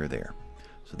 you're there.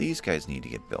 So these guys need to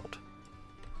get built.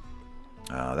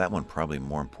 That one probably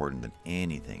more important than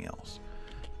anything else.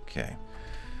 Okay,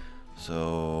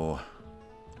 so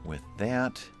with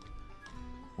that,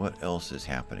 what else is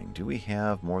happening? Do we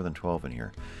have more than 12 in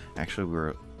here? Actually,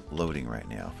 we're loading right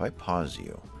now. If I pause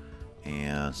you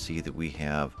and see that we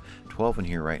have 12 in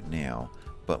here right now,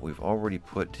 but we've already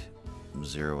put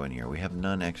 0 in here. We have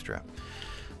none extra.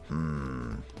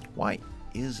 Why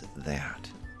is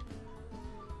that?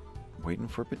 Waiting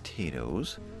for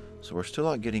potatoes. So we're still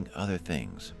out getting other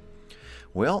things.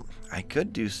 Well, I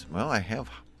could do... Well, I have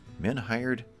men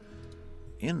hired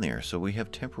in there. So we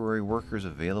have temporary workers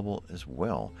available as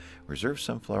well. Reserve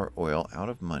sunflower oil out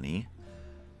of money.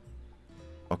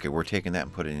 Okay, we're taking that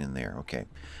and putting it in there. Okay.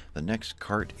 The next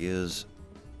cart is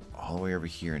all the way over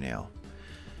here now.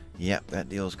 Yep, that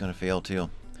deal is going to fail too.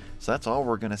 So that's all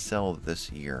we're going to sell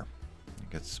this year. I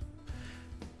think it's...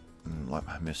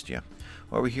 I missed you.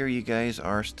 Over here, you guys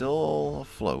are still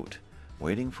afloat,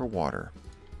 waiting for water.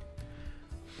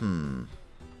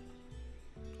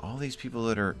 All these people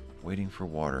that are waiting for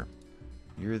water.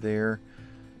 You're there.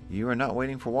 You are not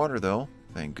waiting for water, though.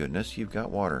 Thank goodness you've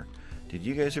got water. Did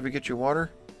you guys ever get your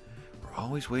water? We're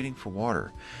always waiting for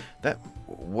water.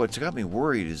 What's got me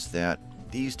worried is that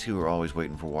these two are always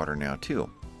waiting for water now, too.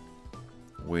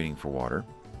 Waiting for water.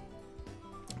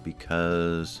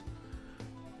 Because...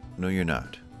 No, you're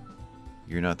not.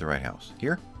 You're not the right house.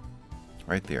 Here?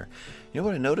 Right there. You know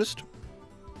what I noticed?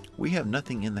 We have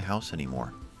nothing in the house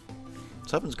anymore.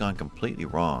 Something's gone completely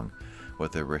wrong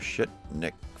with the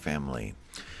Banished-like family.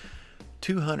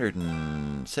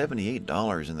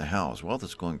 $278 in the house. Wealth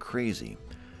is going crazy.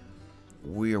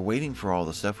 We are waiting for all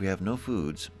the stuff. We have no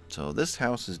foods. So this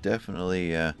house is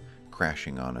definitely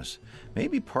crashing on us.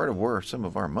 Maybe part of where some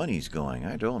of our money's going.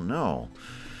 I don't know.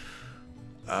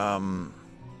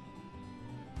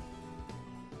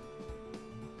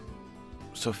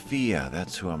 Sophia,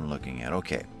 that's who I'm looking at.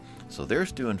 Okay, so they're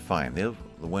doing fine. They have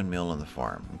the windmill and the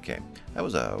farm. Okay, that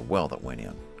was a well that went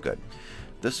in. Good.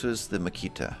 This is the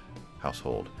Makita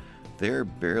household. They're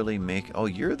barely making... Oh,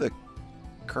 you're the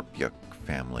Karpyuk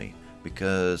family,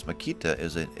 because Makita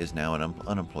is now an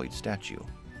unemployed statue.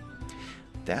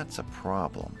 That's a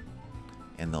problem.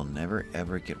 And they'll never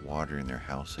ever get water in their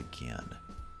house again,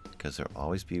 because they'll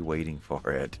always be waiting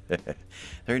for it.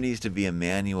 There needs to be a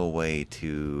manual way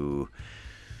to...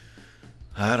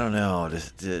 I don't know,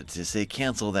 to say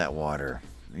cancel that water.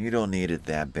 You don't need it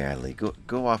that badly.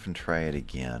 Go off and try it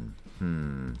again.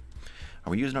 Are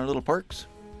we using our little parks?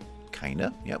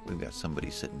 Kinda. Yep, we've got somebody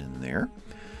sitting in there.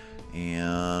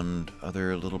 And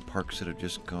other little parks that have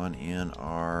just gone in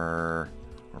are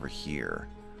over here.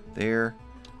 There.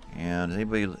 And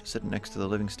anybody sitting next to the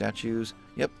living statues?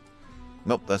 Yep.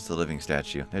 Nope, that's the living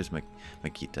statue. There's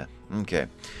Makita. Okay.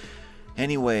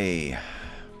 Anyway,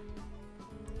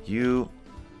 you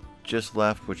just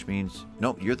left, which means...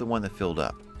 Nope, you're the one that filled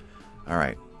up.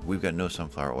 Alright, we've got no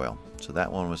sunflower oil. So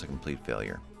that one was a complete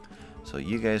failure. So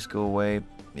you guys go away.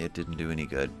 It didn't do any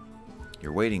good.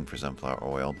 You're waiting for sunflower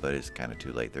oil, but it's kind of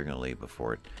too late. They're going to leave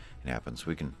before it happens.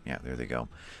 We can... Yeah, there they go.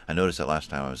 I noticed that last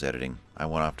time I was editing. I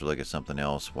went off to look at something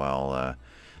else while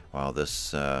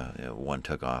this one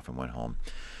took off and went home.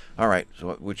 Alright,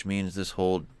 so which means this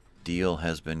whole deal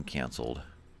has been canceled.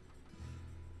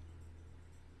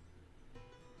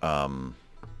 Okay,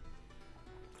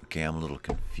 I'm a little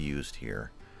confused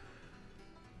here.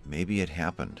 Maybe it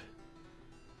happened.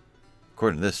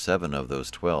 According to this, 7 of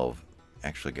those 12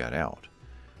 actually got out.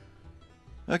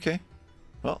 Okay.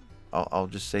 Well, I'll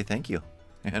just say thank you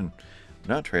and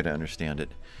not try to understand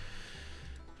it.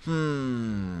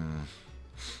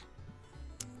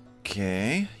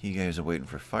 Okay, you guys are waiting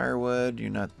for firewood. You're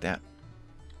not that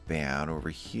bad over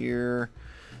here.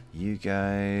 You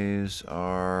guys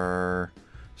are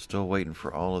Still waiting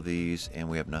for all of these, and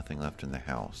we have nothing left in the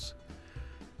house.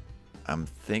 I'm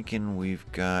thinking we've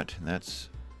got, and that's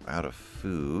out of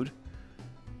food.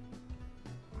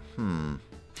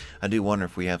 I do wonder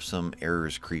if we have some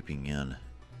errors creeping in.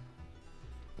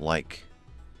 Like,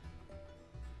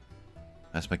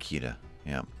 that's Makita,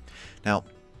 yeah. Now,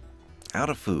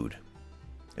 out of food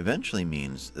eventually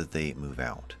means that they move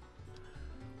out.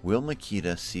 Will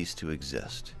Makita cease to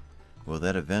exist? Will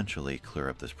that eventually clear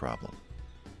up this problem?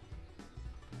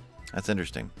 That's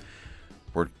interesting.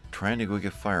 We're trying to go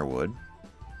get firewood.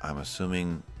 I'm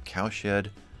assuming cowshed.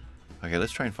 Okay,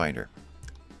 let's try and find her.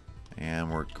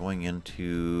 And we're going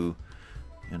into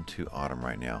autumn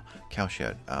right now.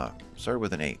 Cowshed. Started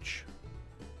with an H.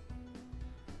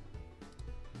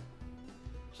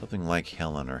 Something like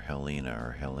Helen or Helena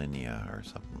or Helenia or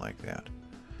something like that.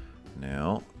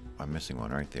 No, I'm missing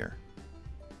one right there.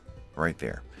 Right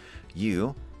there.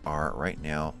 You are right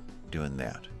now doing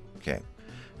that. Okay.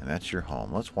 And that's your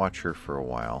home. Let's watch her for a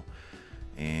while.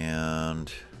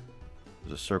 And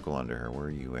there's a circle under her. Where are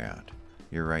you at?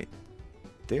 You're right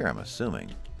there, I'm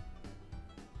assuming.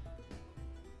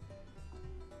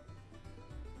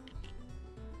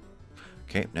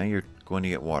 Okay, now you're going to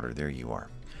get water. There you are.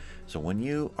 So when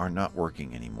you are not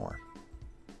working anymore,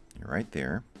 you're right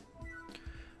there.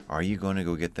 Are you going to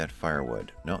go get that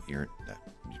firewood? No, you're...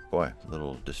 Boy, a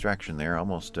little distraction there.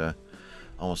 Almost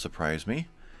surprised me.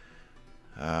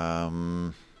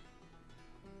 Because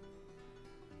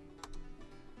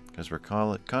we're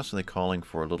constantly calling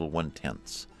for little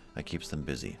 1/10. That keeps them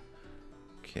busy.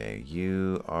 Okay,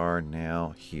 you are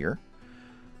now here.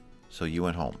 So you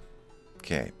went home.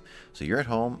 Okay, so you're at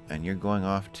home and you're going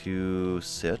off to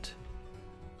sit.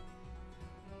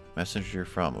 Messenger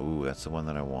from. Ooh, that's the one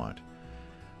that I want.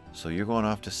 So you're going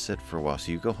off to sit for a while.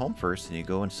 So you go home first and you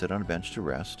go and sit on a bench to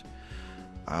rest.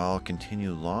 I'll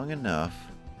continue long enough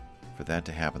for that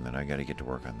to happen. Then I got to get to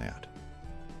work on that.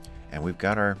 And we've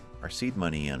got our seed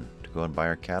money in to go and buy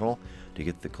our cattle to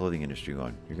get the clothing industry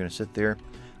going. You're going to sit there.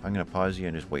 I'm going to pause you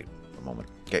and just wait a moment.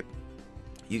 Okay.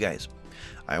 You guys,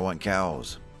 I want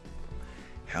cows.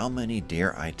 How many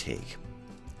dare I take?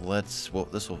 We'll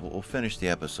finish the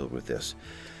episode with this.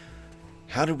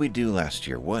 How did we do last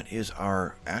year? What is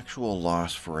our actual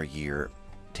loss for a year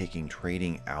taking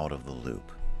trading out of the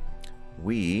loop?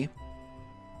 We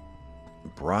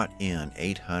brought in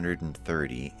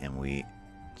 830 and we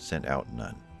sent out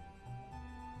none.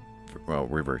 Well,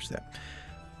 reverse that.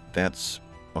 That's,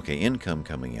 okay, income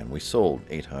coming in. We sold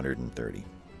 830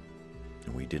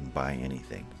 and we didn't buy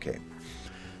anything. Okay.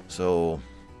 So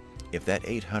if that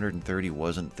 830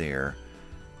 wasn't there,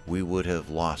 we would have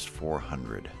lost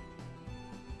 400.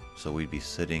 So we'd be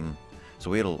sitting,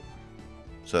 so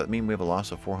that means we have a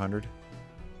loss of 400?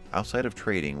 Outside of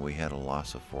trading, we had a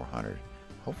loss of 400.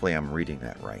 Hopefully I'm reading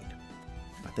that right.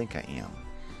 I think I am.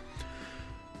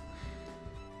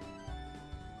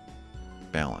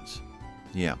 Balance.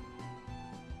 Yeah.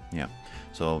 Yeah.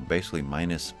 So basically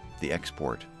minus the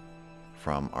export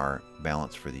from our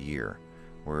balance for the year.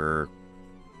 We're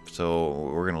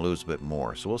going to lose a bit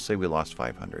more. So we'll say we lost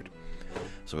 500.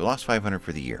 So we lost 500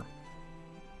 for the year.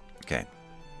 Okay.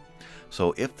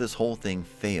 So if this whole thing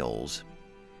fails,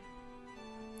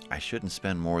 I shouldn't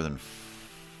spend more than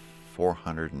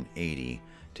 480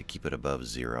 to keep it above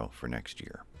zero for next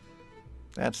year.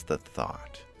 That's the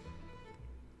thought.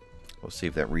 We'll see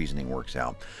if that reasoning works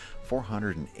out.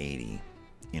 480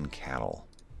 in cattle.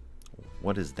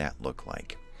 What does that look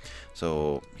like?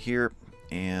 So here,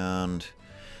 and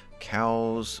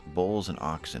cows, bulls, and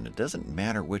oxen. It doesn't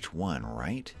matter which one,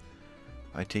 right?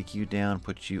 I take you down,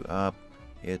 put you up,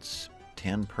 it's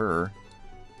 10 per,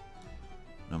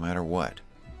 no matter what.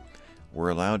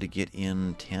 We're allowed to get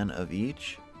in 10 of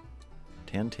each.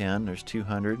 10, 10, there's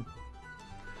 200,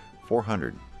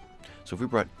 400. So if we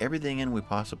brought everything in we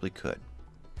possibly could,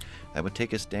 that would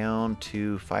take us down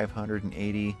to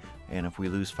 580, and if we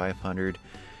lose 500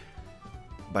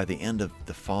 by the end of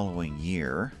the following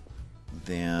year,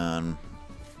 then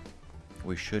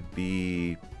we should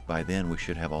be... By then, we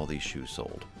should have all these shoes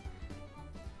sold.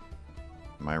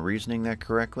 Am I reasoning that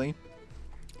correctly?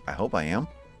 I hope I am,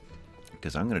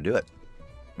 because I'm going to do it.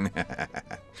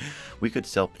 We could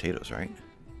sell potatoes, right?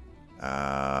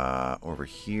 Over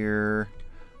here,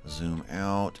 zoom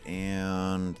out,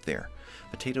 and there.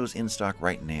 Potatoes in stock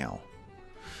right now.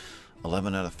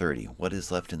 11 out of 30. What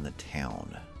is left in the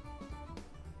town?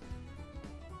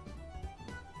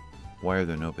 Why are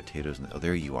there no potatoes in the... Oh,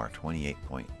 there you are,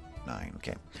 28.9.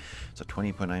 Okay, so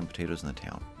 20.9 potatoes in the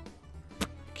town.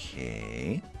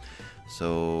 Okay,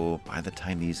 so by the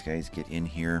time these guys get in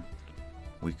here,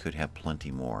 we could have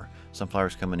plenty more.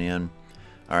 Sunflowers coming in.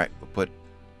 All right, we'll put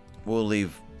we'll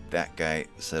leave that guy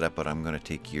set up, but I'm going to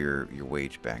take your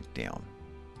wage back down.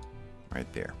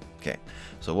 Right there. Okay.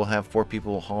 So we'll have 4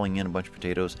 people hauling in a bunch of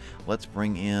potatoes. Let's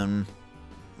bring in...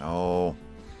 Oh...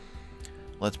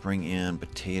 Let's bring in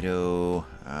potato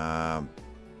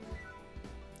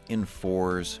in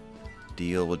 4s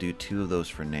deal. We'll do 2 of those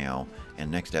for now.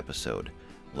 And next episode,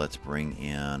 let's bring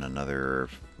in another,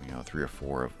 3 or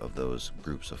 4 of those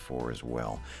groups of 4 as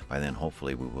well. By then,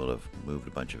 hopefully, we will have moved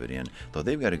a bunch of it in. Though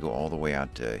they've got to go all the way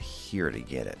out to here to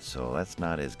get it. So that's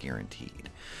not as guaranteed.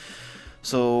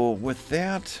 So with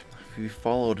that, if you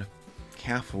followed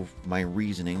half of my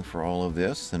reasoning for all of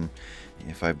this, and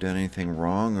if I've done anything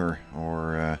wrong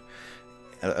or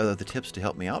other tips to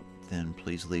help me out, then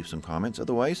please leave some comments.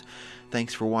 Otherwise,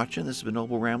 thanks for watching. This has been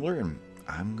Noble Rambler, and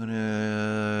I'm going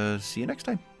to see you next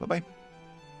time. Bye-bye.